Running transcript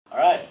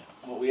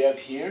we have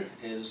here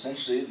is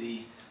essentially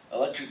the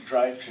electric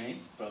drivetrain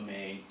from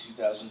a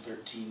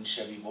 2013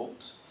 Chevy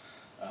Volt.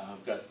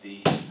 We've got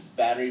the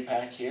battery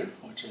pack here,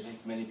 which I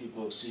think many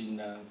people have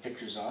seen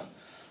pictures on.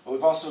 But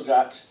we've also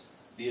got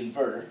the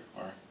inverter,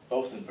 or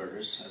both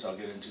inverters, as I'll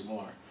get into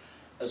more,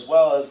 as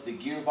well as the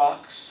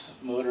gearbox,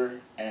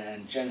 motor,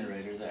 and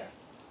generator there.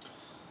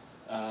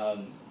 A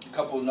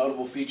couple of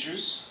notable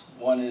features.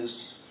 One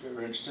is, if you're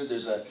ever interested,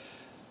 there's a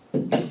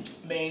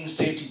main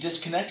safety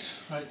disconnect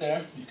right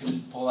there. You can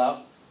pull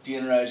out,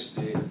 de-energize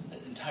the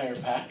entire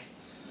pack.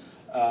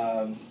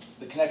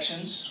 The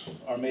connections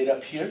are made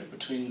up here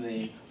between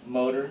the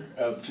motor,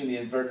 between the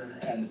inverter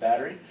and the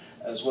battery,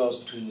 as well as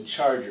between the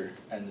charger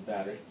and the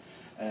battery.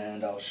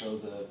 And I'll show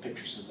the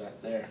pictures of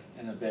that there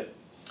in a bit.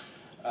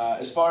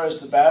 As far as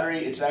the battery,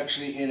 it's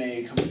actually in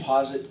a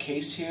composite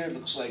case here. It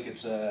looks like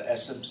it's a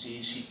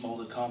SMC sheet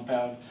molded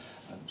compound,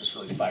 just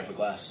really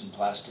fiberglass and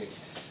plastic.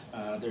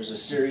 There's a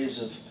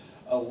series of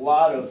a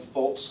lot of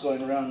bolts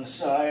going around the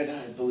side.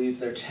 I believe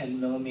they're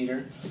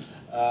 10mm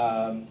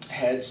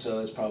heads, so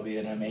it's probably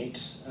an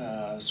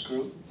M8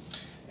 screw.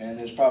 And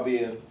there's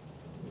probably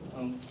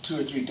 2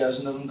 or 3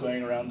 dozen of them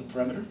going around the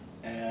perimeter.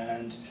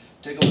 And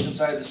take a look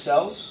inside the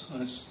cells,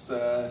 and it's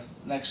the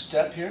next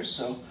step here,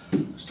 so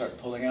start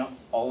pulling out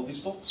all of these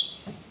bolts.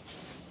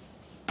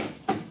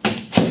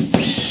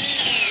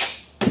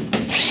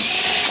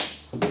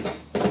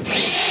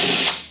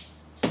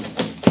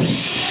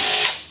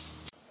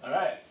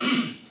 Alright,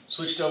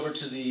 switched over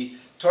to the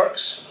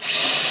Torx.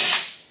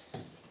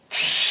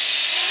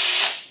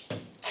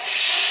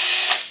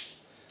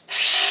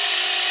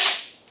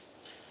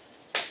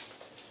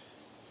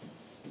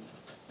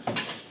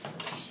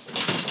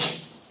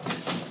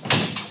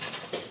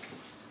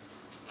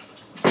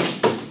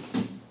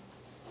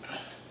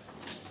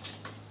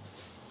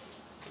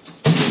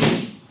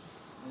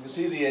 You can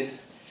see the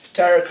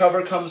entire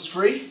cover comes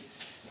free,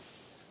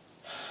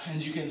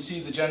 and you can see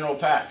the general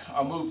pack.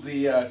 I'll move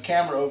the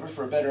camera over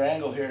for a better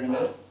angle here in a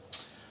minute.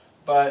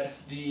 But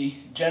the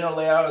general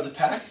layout of the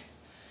pack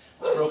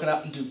is broken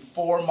up into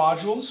 4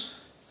 modules,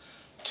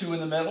 2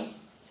 in the middle,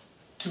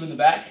 2 in the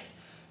back.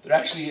 They're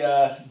actually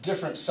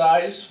different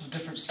size,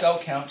 different cell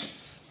count,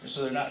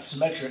 so they're not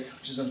symmetric,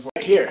 which is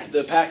unfortunate. Here,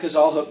 the pack is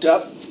all hooked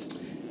up.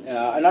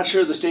 I'm not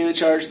sure the state of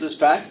charge of this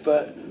pack,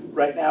 but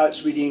right now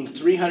it's reading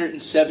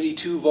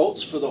 372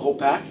 volts for the whole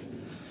pack.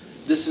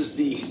 This is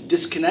the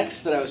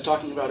disconnect that I was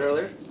talking about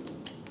earlier.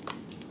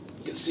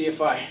 You can see if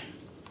I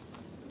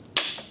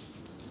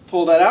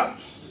pull that out,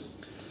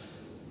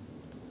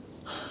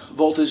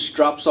 voltage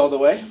drops all the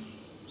way.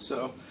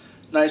 So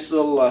nice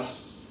little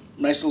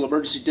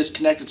emergency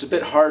disconnect. It's a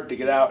bit hard to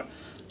get out.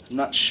 I'm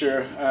not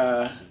sure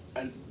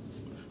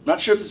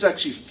if it's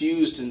actually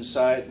fused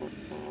inside.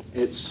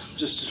 It's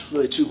just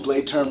really 2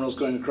 blade terminals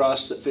going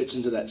across that fits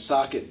into that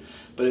socket,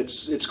 but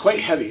it's quite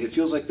heavy. It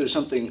feels like there's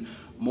something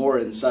more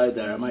inside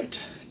there. I might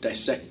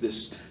dissect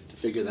this to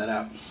figure that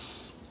out.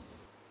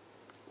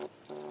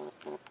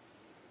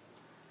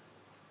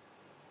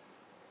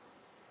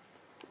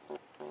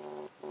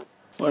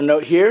 One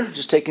note here,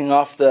 just taking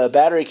off the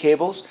battery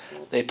cables,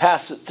 they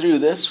pass it through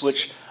this,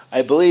 which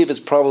I believe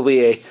is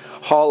probably a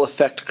Hall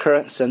effect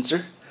current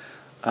sensor.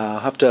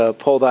 I'll have to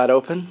pull that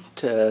open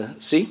to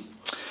see.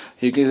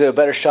 You can get a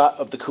better shot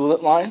of the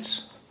coolant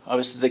lines.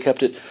 Obviously they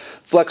kept it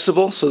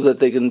flexible so that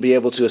they can be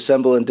able to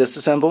assemble and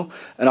disassemble,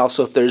 and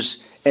also if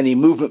there's any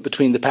movement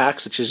between the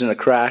packs, such as in a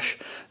crash,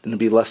 then it'll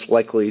be less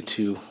likely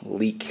to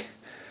leak.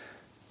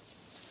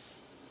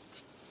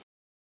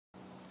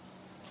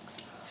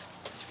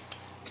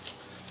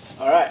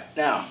 Alright,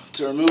 now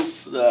to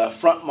remove the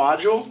front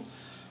module,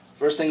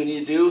 first thing we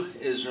need to do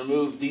is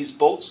remove these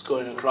bolts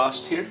going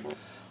across here.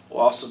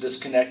 We'll also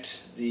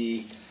disconnect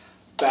the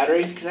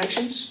battery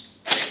connections.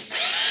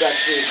 It's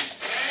actually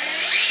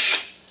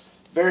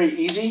very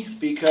easy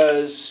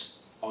because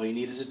all you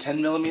need is a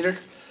 10mm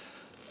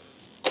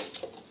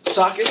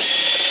socket.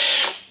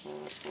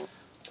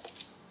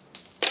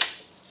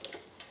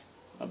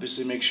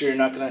 Obviously make sure you're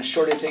not going to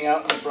short anything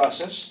out in the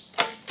process.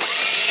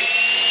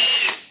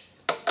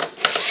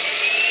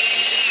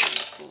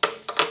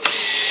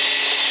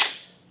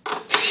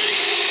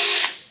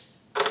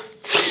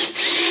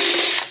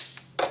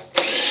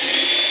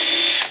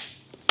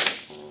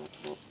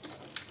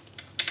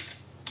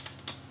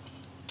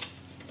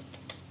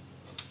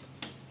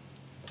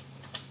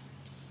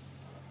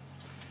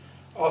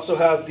 Also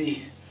have the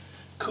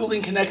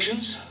cooling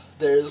connections.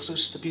 There looks like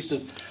just a piece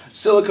of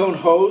silicone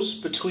hose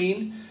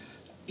between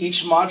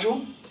each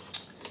module.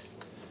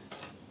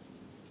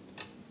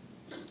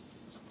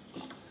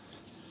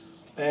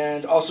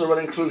 And also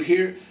running through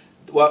here,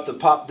 we'll have to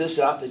pop this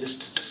out. They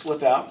just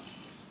slip out.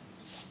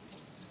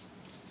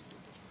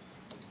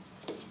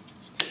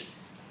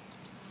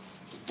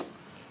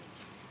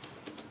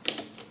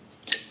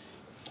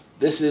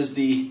 This is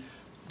the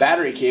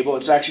battery cable.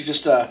 It's actually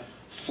just a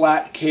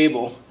flat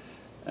cable.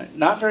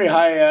 Not very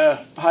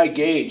high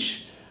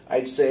gauge.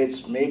 I'd say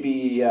it's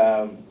maybe,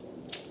 if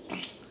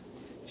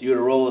you were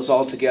to roll this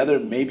all together,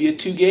 maybe a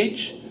 2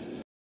 gauge.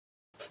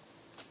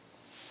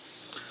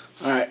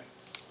 Alright,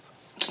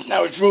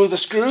 Now we've removed the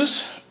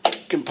screws. You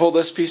can pull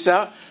this piece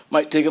out.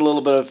 Might take a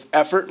little bit of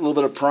effort, a little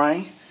bit of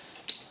prying.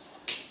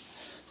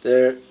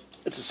 There,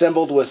 it's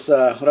assembled with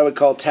what I would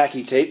call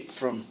tacky tape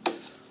from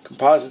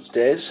composites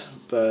days,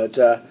 but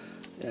yeah,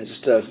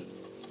 just a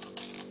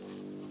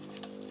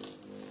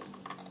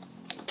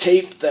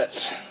tape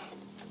that's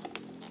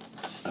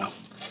a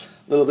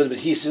little bit of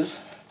adhesive.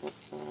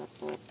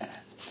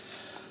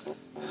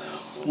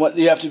 What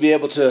you have to be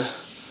able to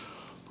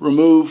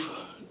remove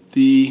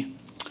the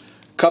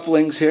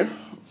couplings here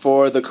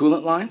for the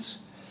coolant lines,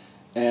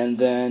 and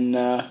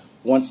then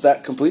once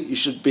that's complete, you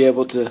should be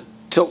able to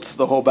tilt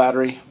the whole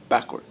battery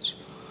backwards.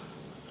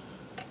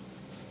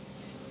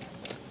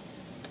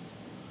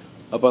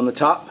 Up on the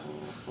top,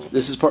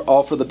 this is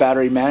all for the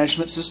battery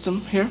management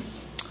system here.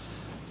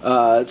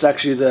 It's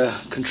actually, the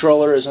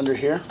controller is under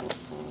here.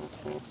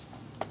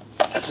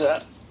 That's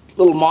a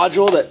little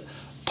module that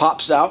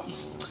pops out.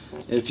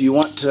 If you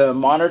want to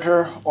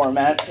monitor or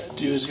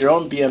use your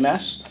own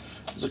BMS,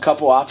 there's a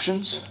couple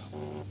options.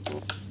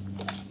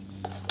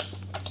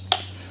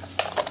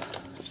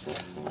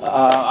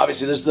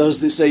 Obviously, there's those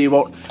that say you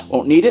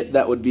won't need it.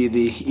 That would be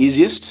the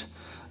easiest.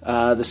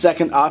 The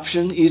second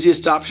option,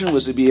 easiest option,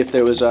 was to be if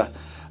there was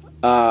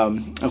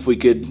if we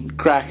could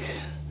crack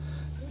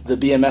the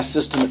BMS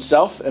system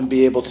itself and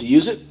be able to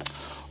use it,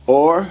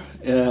 or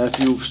if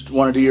you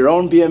want to do your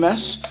own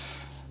BMS,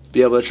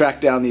 be able to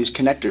track down these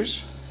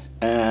connectors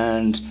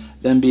and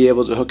then be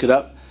able to hook it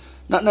up.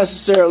 Not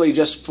necessarily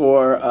just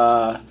for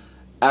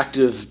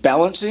active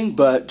balancing,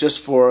 but just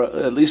for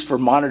at least for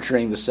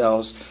monitoring the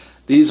cells.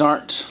 These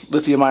aren't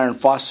lithium iron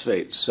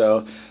phosphate,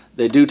 so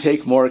they do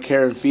take more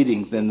care and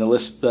feeding than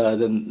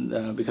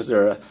because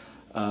they're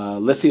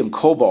lithium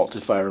cobalt,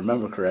 if I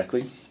remember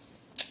correctly.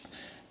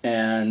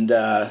 And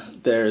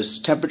there's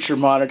temperature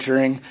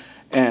monitoring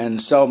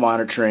and cell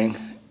monitoring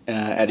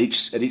at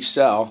each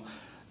cell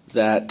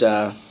that,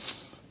 to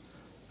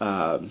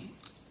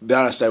be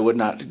honest, I would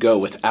not go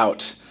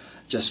without,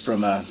 just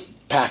from a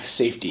pack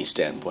safety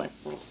standpoint.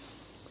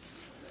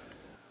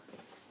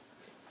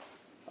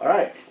 All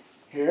right,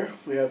 here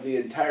we have the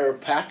entire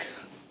pack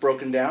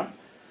broken down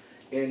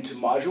into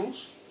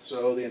modules.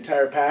 So the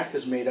entire pack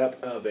is made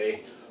up of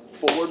a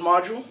forward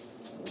module,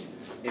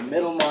 a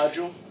middle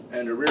module,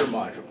 and a rear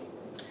module.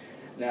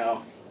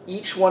 Now,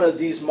 each one of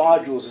these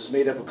modules is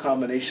made up of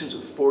combinations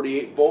of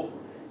 48 volt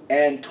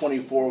and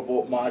 24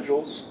 volt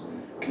modules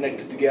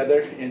connected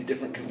together in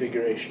different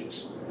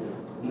configurations.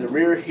 In the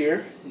rear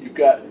here, you've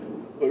got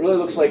what really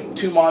looks like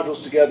two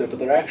modules together, but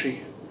they're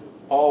actually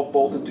all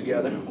bolted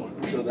together. We'll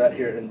show that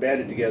here and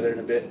banded together in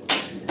a bit.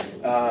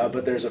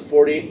 But there's a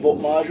 48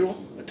 volt module,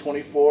 a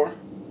 24,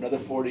 another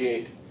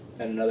 48,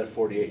 and another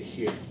 48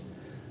 here.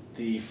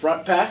 The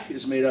front pack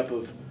is made up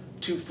of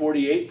two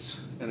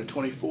 48s and a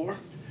 24,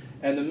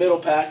 and the middle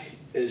pack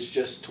is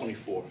just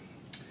 24.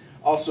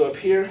 Also up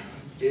here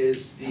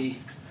is the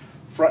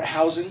front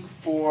housing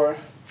for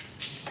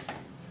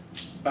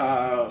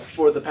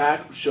the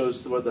pack, which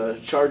shows where the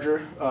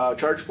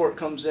charge port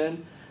comes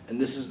in,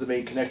 and this is the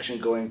main connection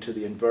going to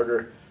the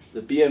inverter.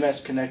 The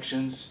BMS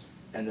connections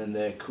and then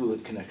the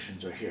coolant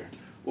connections are here.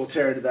 We'll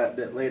tear into that a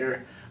bit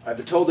later. I've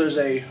been told there's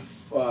a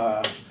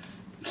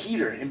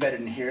heater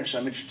embedded in here, so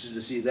I'm interested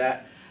to see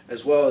that,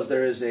 as well as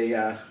there is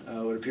a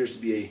what appears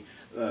to be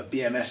a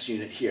BMS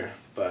unit here,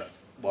 but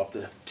we'll have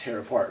to tear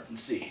apart and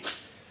see.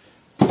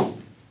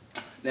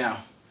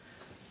 Now,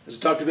 as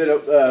I talked a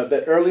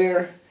bit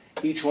earlier,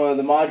 each one of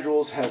the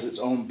modules has its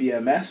own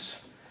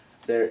BMS.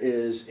 There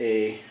is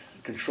a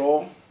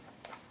control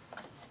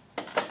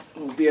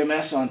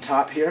BMS on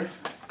top here.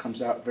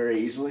 Comes out very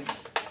easily.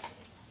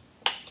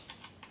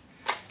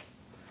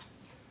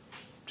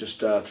 Just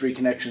 3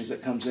 connections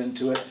that comes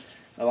into it,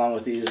 along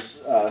with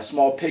these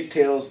small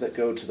pigtails that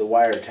go to the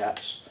wire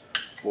taps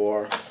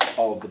for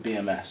all of the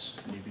BMS.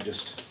 And you can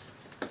just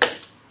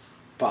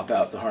pop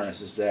out the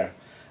harnesses there.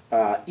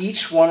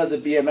 Each one of the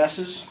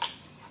BMSs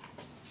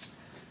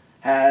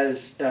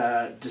has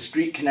a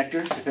discrete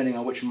connector, depending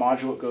on which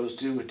module it goes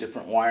to, with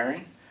different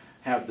wiring.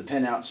 Have the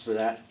pinouts for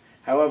that.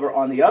 However,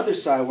 on the other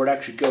side, where it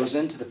actually goes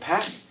into the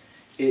pack,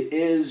 it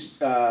is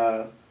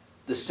the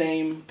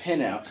same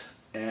pinout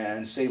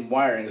and same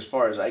wiring, as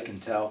far as I can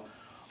tell,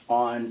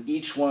 on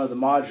each one of the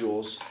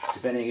modules,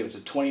 depending if it's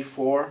a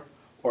 24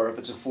 or if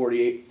it's a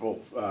 48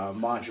 volt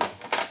module.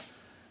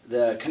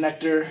 The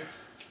connector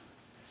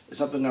is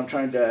something I'm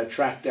trying to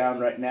track down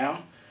right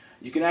now.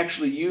 You can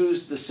actually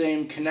use the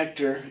same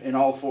connector in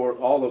all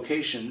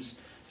locations,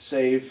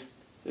 save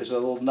there's a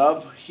little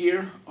nub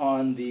here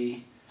on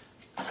the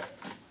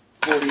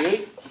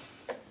 48,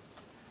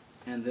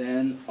 and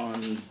then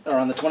on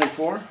the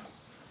 24,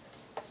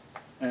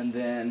 and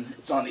then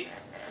it's on the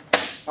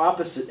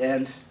opposite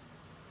end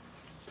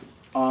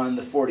on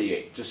the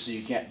 48, just so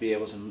you can't be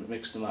able to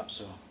mix them up.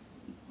 So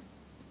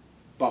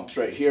bumps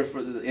right here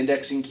for the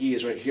indexing key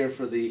is right here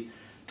for the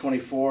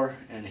 24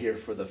 and here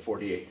for the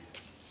 48.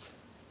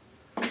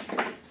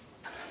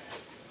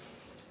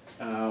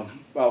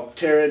 I'll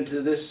tear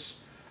into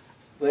this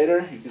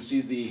later. You can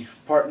see the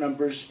part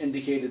numbers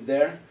indicated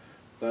there.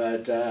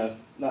 but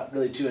not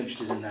really too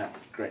interested in that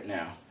right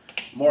now.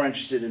 More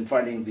interested in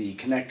finding the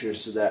connectors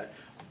so that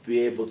we'll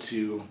be able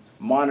to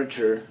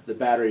monitor the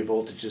battery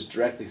voltages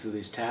directly through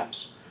these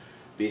taps.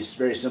 Be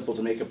very simple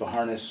to make up a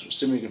harness,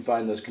 assuming you can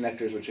find those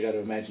connectors, which I got to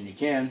imagine you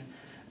can,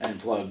 and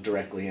plug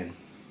directly in.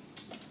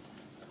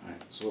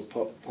 Alright, so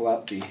we'll pull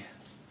out the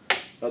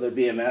other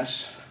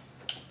BMS,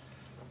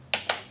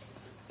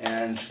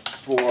 and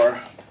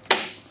for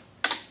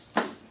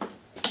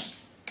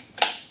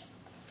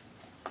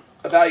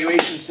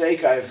evaluation's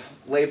sake, I've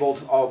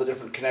labeled all the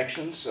different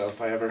connections, so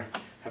if I ever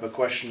have a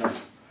question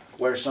of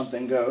where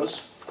something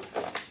goes,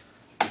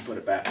 I put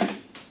it back.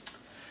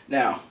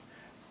 Now,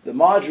 the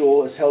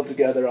module is held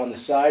together on the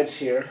sides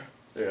here.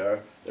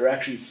 There are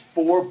actually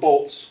 4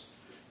 bolts,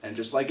 and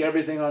just like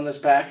everything on this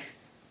pack,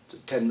 it's a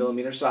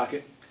 10mm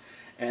socket.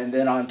 And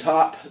then on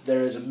top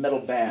there is a metal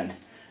band.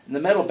 And the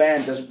metal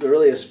band there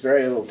really is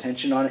very little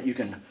tension on it. You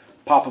can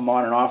pop them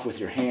on and off with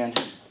your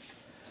hand.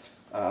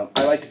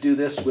 I like to do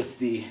this with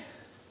the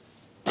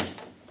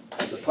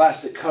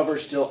plastic cover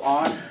still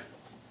on,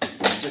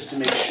 just to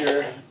make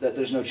sure that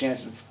there's no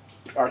chance of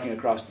arcing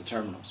across the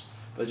terminals.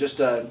 But just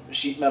a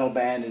sheet metal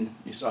band, and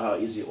you saw how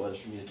easy it was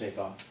for me to take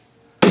off.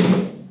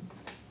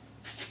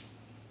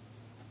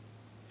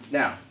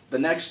 Now, the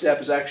next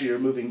step is actually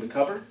removing the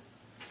cover,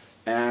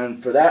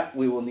 and for that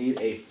we will need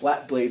a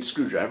flat blade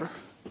screwdriver.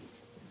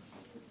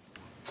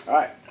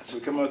 Alright, so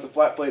we come in with a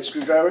flat blade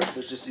screwdriver.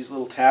 There's just these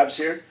little tabs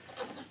here.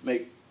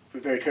 Be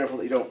very careful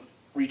that you don't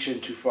reach in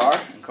too far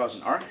and cause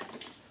an arc.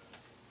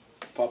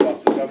 Pop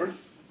off the cover. You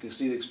can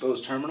see the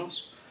exposed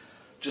terminals.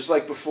 Just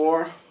like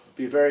before,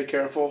 be very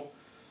careful.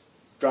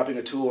 Dropping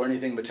a tool or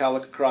anything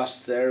metallic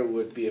across there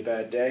would be a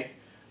bad day.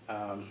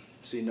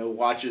 See no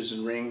watches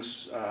and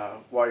rings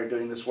while you're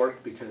doing this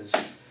work, because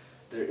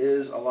there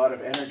is a lot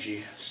of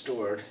energy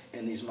stored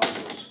in these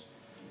modules.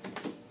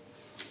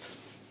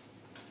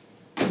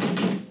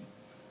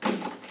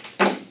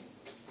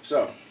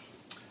 So,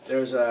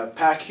 there's a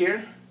pack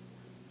here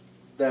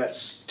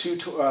that's 2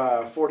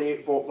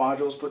 48-volt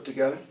modules put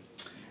together,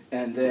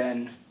 and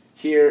then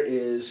here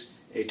is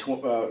a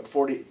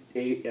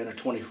 48 and a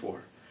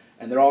 24,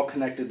 and they're all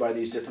connected by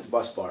these different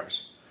bus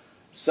bars.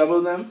 Some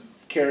of them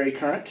carry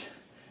current,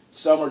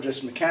 some are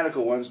just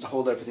mechanical ones to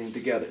hold everything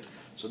together.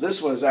 So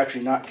this one is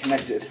actually not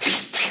connected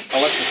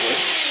electrically,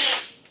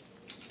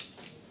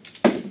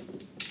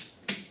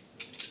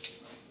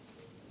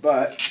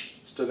 but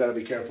still got to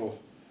be careful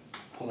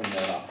pulling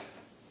that off.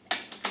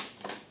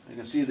 You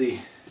can see the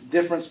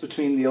difference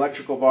between the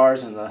electrical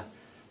bars and the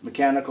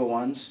mechanical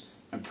ones.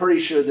 I'm pretty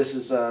sure this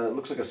is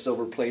looks like a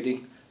silver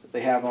plating that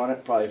they have on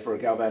it, probably for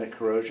galvanic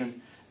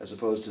corrosion, as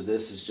opposed to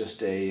this is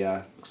just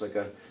a looks like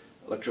a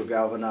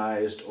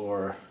electro-galvanized,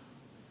 or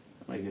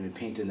might even be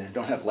paint in there.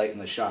 Don't have light in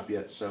the shop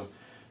yet, so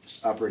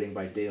just operating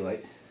by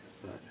daylight.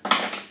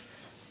 But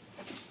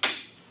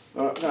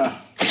I'm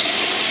gonna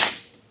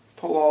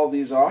pull all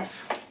these off.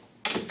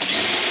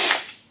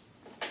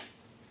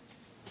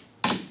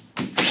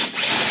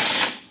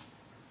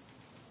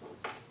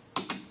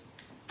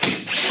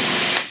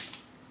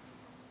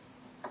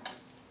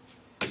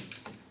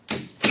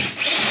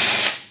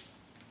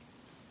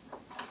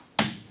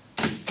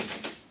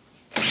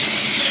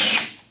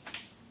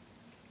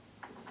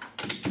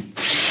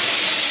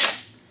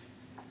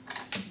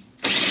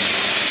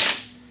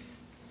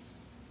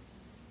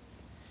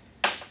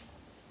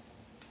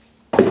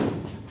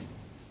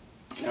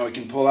 Now we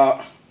can pull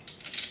out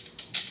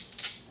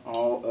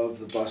all of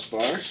the bus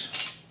bars.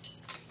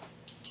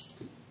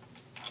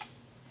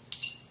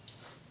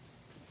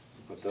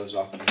 Put those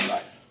off to the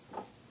side.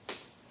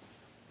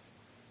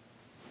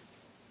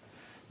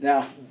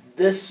 Now,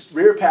 this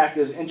rear pack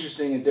is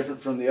interesting and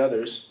different from the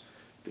others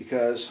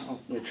because,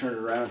 let me turn it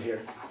around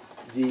here,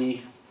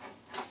 the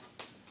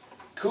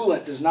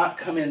coolant does not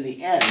come in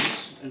the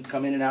ends and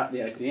come in and out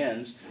like the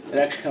ends. It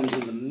actually comes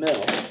in the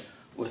middle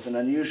with an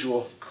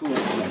unusual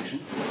coolant connection.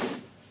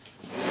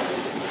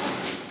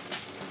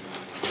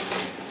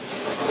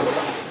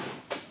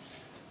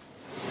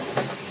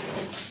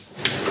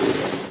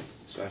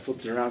 So I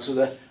flipped it around. So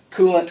the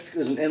coolant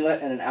is an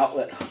inlet and an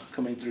outlet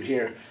coming through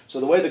here. So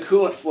the way the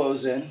coolant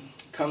flows in,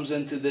 comes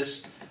into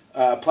this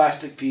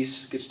plastic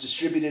piece, gets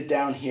distributed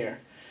down here.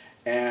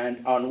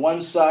 And on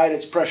one side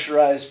it's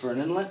pressurized for an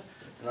inlet,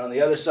 and on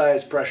the other side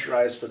it's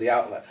pressurized for the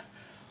outlet.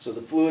 So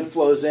the fluid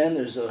flows in,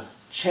 there's a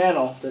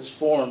channel that's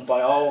formed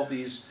by all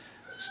these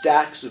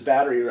stacks of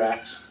battery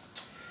racks,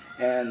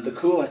 and the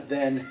coolant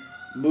then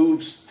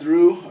moves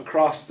through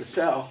across the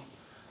cell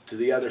to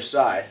the other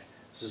side.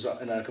 This is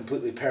in a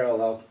completely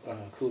parallel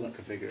coolant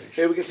configuration.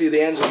 Here we can see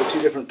the ends of the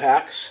two different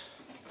packs.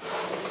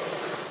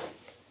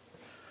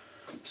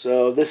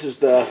 So this is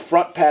the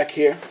front pack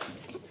here.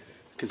 You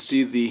can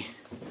see the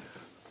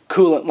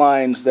coolant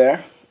lines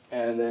there,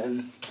 and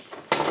then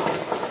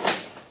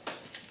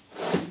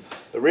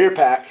the rear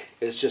pack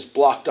is just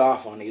blocked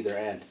off on either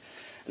end.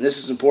 And this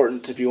is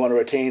important if you want to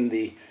retain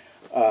the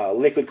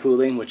liquid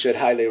cooling, which I'd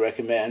highly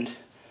recommend.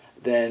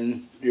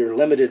 Then you're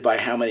limited by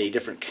how many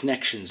different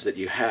connections that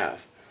you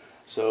have.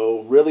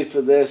 So really for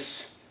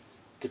this,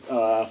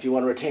 If you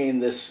want to retain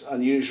this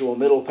unusual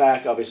middle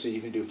pack, obviously you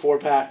can do 4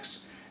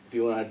 packs. If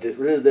you want to get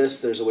rid of this,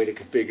 there's a way to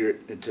configure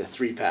it into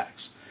 3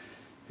 packs.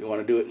 If you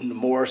want to do it in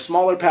more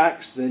smaller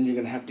packs, then you're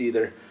going to have to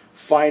either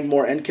find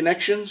more end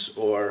connections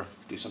or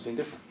do something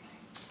different.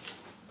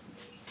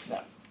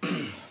 Now,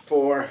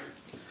 so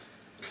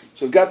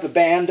we've got the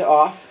band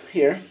off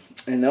here,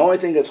 and the only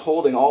thing that's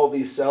holding all of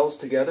these cells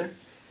together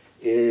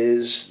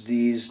is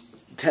these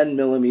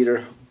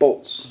 10mm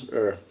bolts,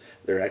 or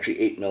they're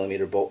actually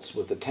 8mm bolts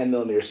with a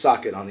 10mm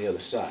socket on the other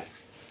side.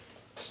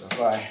 So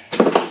if I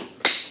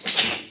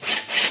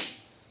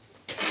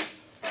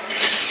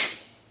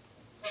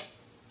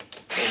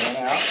pull one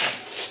out,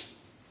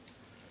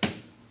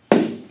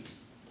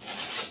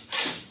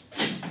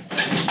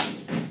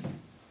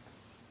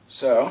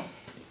 so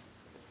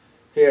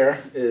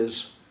here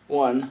is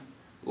one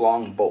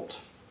long bolt.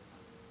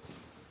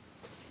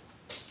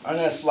 I'm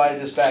going to slide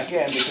this back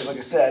in because, like I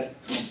said,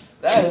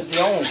 that is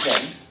the only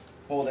thing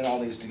holding all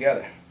these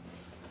together.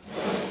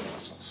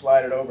 So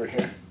slide it over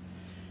here.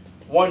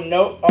 One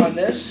note on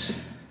this.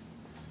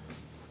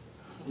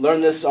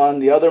 Learned this on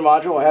the other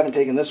module. I haven't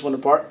taken this one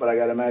apart, but I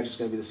gotta imagine it's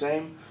going to be the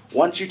same.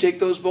 Once you take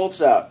those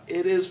bolts out,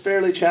 it is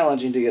fairly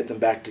challenging to get them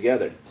back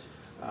together.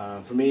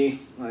 For me,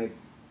 I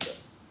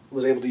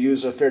was able to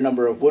use a fair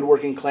number of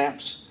woodworking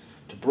clamps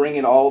to bring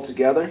it all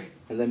together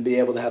and then be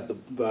able to have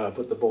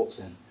put the bolts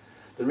in.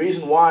 The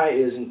reason why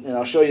is, and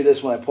I'll show you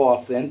this when I pull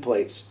off the end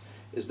plates,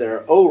 is there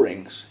are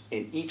O-rings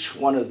in each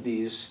one of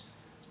these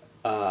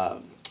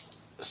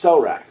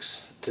cell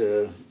racks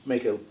to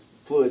make a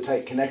fluid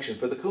tight connection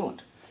for the coolant.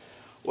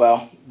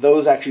 Well,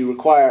 those actually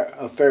require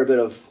a fair bit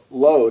of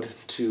load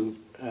to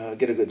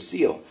get a good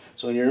seal.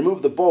 So when you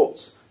remove the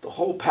bolts, the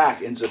whole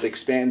pack ends up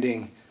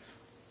expanding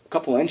a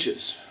couple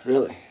inches,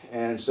 really.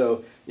 And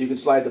so you can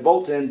slide the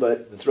bolt in,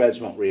 but the threads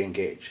won't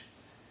re-engage.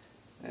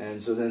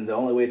 And so then the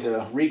only way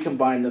to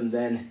recombine them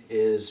then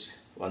is,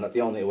 well, not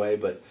the only way,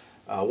 but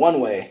one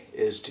way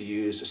is to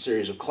use a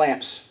series of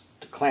clamps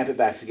to clamp it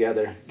back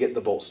together, get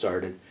the bolt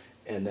started,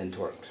 and then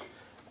torqued.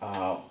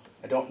 I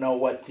don't know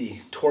what the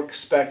torque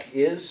spec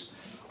is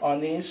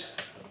on these,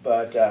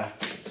 but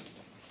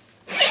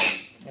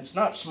it's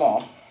not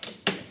small.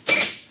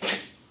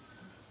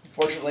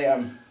 Unfortunately,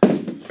 I'm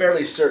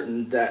fairly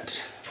certain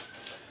that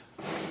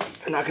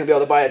I'm not going to be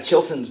able to buy a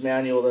Chilton's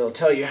manual that'll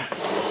tell you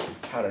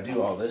how to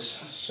do all this.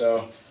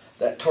 So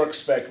that torque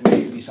spec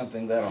may be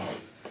something that'll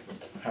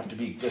have to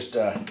be just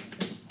a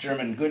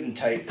German good and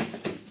tight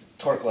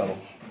torque level.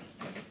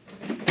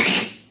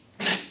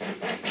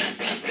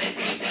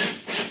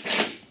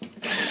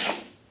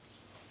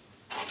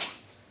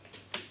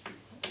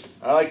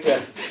 I like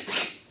to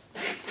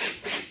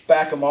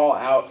back them all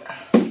out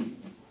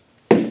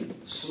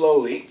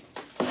slowly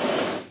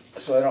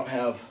so I don't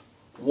have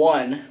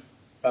one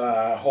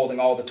holding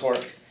all the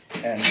torque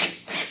and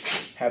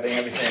having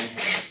everything.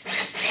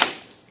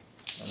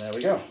 And there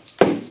we go.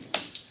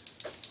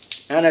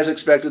 And as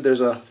expected, there's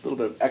a little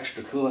bit of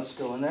extra coolant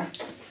still in there.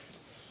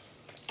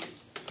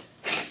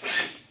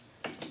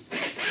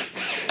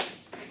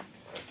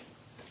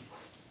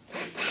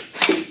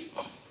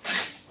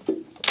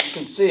 You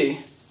can see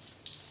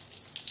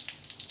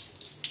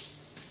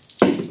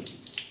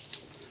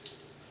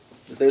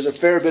that there's a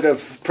fair bit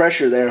of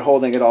pressure there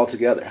holding it all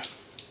together.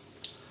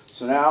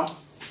 So now,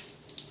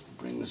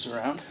 bring this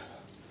around.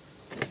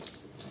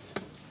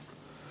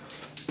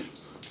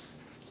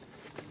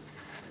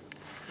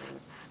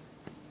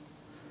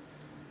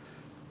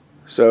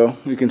 So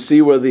you can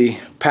see where the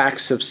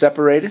packs have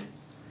separated.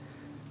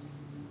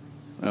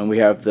 And we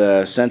have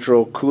the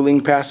central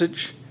cooling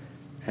passage,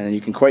 and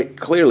you can quite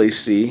clearly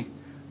see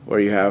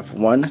where you have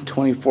one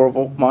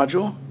 24-volt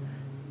module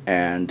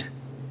and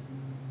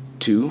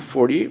two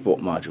 48-volt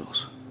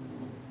modules.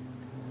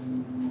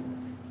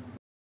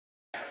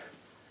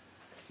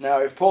 Now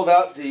I've pulled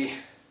out the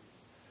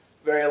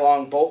very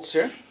long bolts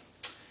here,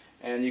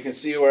 and you can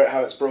see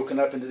how it's broken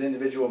up into the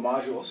individual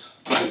modules.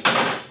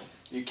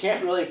 You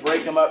can't really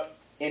break them up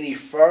any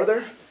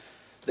further.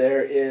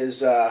 There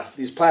is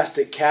these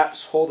plastic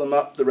caps hold them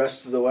up the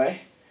rest of the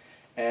way,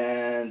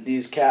 and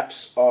these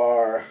caps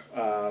are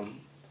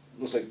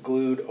looks like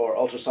glued or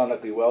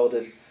ultrasonically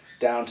welded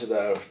down to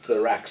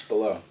the racks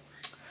below.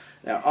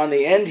 Now on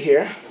the end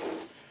here,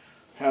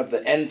 I have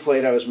the end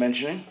plate I was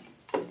mentioning,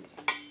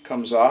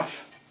 comes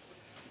off,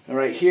 and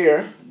right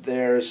here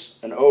there's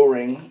an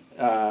O-ring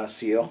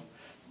seal.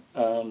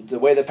 The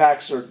way the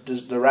racks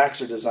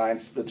are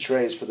designed for the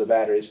trays for the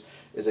batteries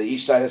is that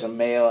each side has a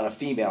male and a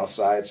female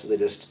side, so they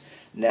just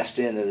nest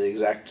in at the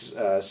exact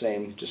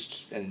same,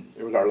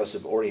 regardless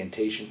of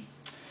orientation.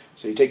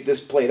 So you take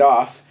this plate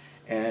off,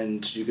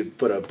 and you could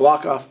put a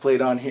block-off plate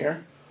on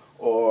here,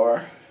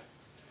 or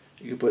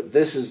you could put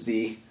this as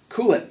the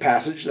coolant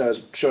passage that I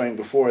was showing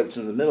before that's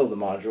in the middle of the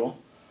module,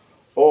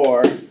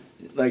 or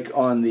like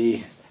on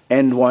the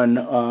end one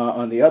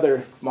on the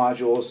other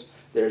modules,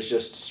 there's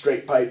just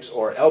straight pipes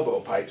or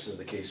elbow pipes, as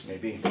the case may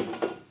be.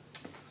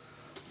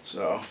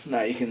 So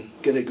now you can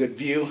get a good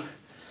view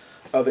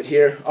of it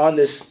here. On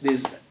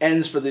these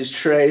ends for these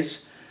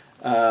trays,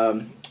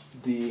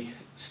 the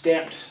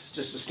stamped, it's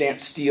just a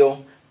stamped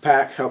steel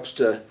pack, helps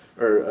to,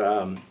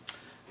 or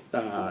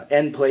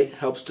end plate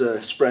helps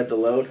to spread the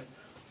load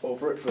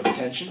over it for the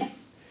tension.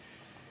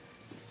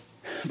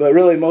 But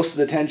really most of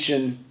the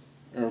tension,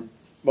 or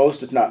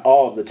most if not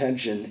all of the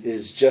tension,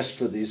 is just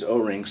for these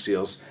O-ring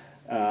seals.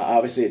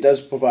 Obviously it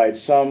does provide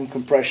some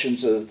compression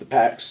so that the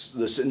packs,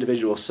 this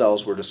individual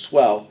cells were to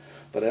swell,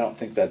 but I don't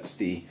think that's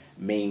the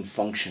main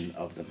function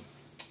of them.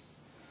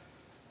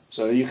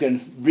 So you can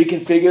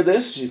reconfigure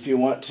this if you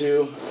want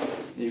to.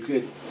 You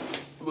could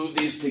move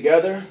these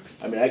together.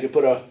 I mean, I could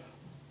put a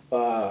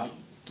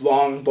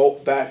long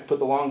bolt back, put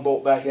the long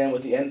bolt back in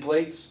with the end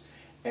plates,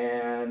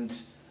 and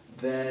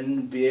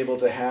then be able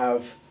to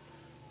have,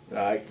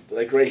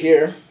 like right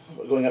here,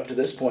 going up to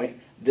this point,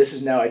 this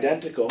is now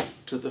identical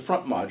to the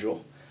front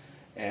module,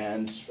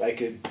 and I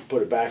could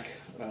put it back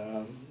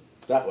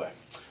that way.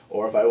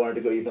 Or if I wanted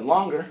to go even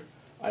longer,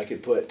 I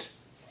could put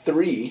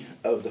 3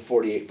 of the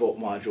 48-volt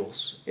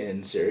modules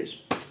in series.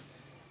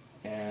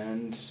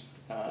 And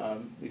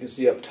you can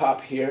see up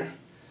top here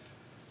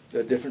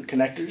the different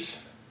connectors.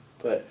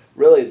 But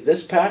really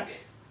this pack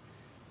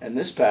and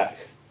this pack,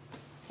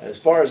 as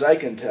far as I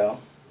can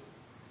tell,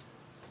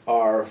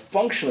 are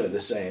functionally the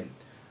same,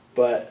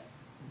 but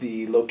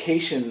the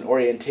location and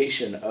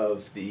orientation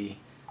of the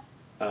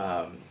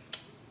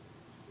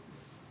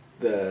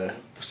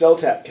cell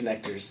tap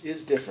connectors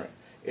is different.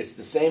 It's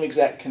the same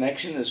exact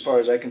connection, as far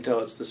as I can tell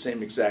it's the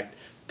same exact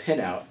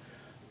pinout,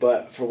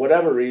 but for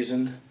whatever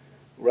reason,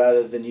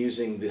 rather than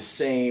using the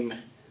same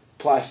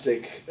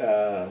plastic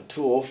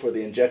tool for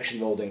the injection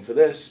molding for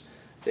this,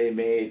 they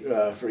made,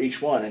 for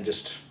each one, and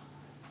just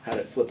had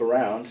it flip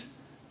around,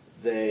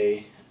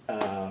 they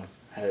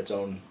had its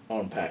own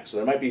pack. So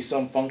there might be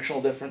some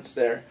functional difference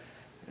there.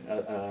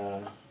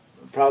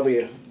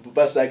 Probably the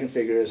best I can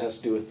figure is has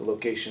to do with the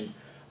location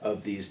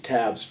of these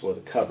tabs for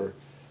the cover,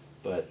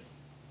 but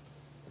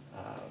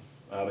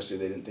obviously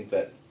they didn't think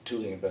that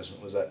tooling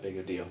investment was that big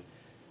a deal.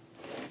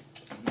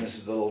 And this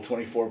is the little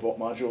 24-volt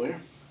module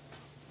here.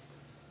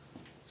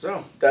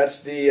 So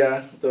that's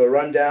the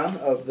rundown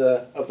of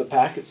the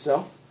pack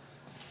itself.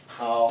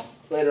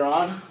 Later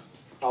on,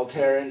 I'll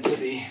tear into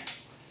the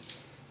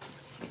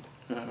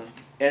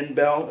end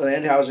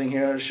housing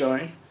here,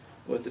 showing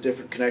with the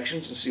different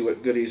connections, and see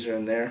what goodies are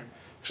in there.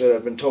 So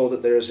I've been told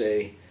that there's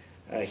a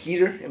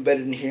heater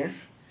embedded in here,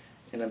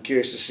 and I'm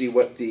curious to see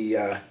what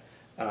the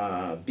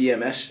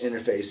BMS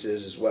interface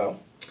is as well.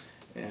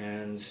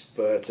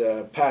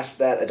 But past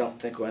that, I don't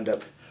think we'll end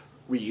up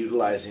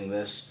reutilizing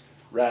this.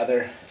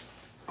 Rather,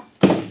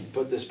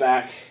 put this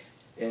back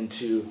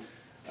into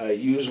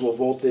usable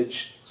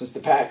voltage, since the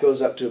pack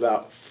goes up to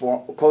about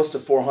close to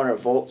 400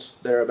 volts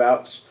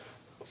thereabouts,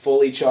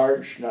 fully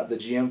charged, not the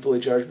GM fully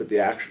charged, but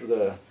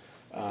the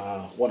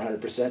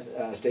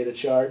 100% state of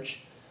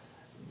charge.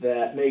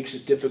 That makes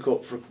it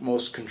difficult for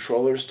most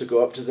controllers to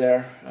go up to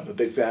there. I'm a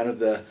big fan of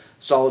the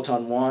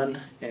Soliton 1,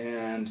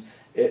 and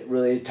it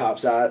really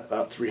tops out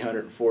about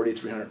 340,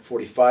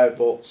 345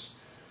 volts.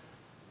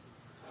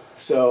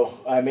 So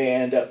I may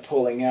end up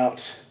pulling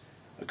out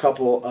a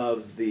couple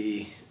of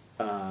the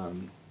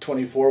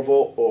 24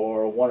 volt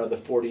or one of the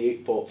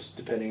 48 volts,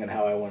 depending on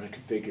how I want to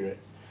configure it.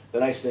 The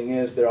nice thing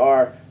is there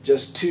are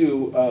just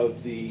 2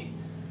 of the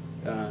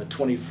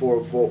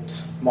 24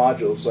 volt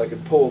modules, so I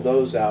could pull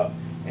those out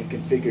and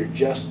configure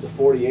just the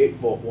 48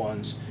 volt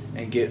ones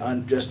and get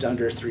just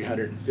under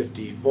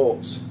 350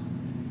 volts,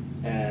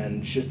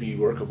 and should be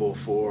workable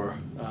for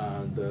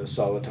the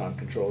Soliton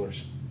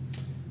controllers.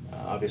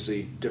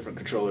 Obviously different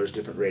controllers,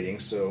 different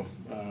ratings, so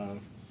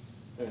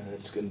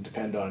it's going to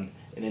depend on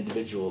an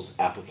individual's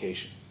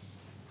application.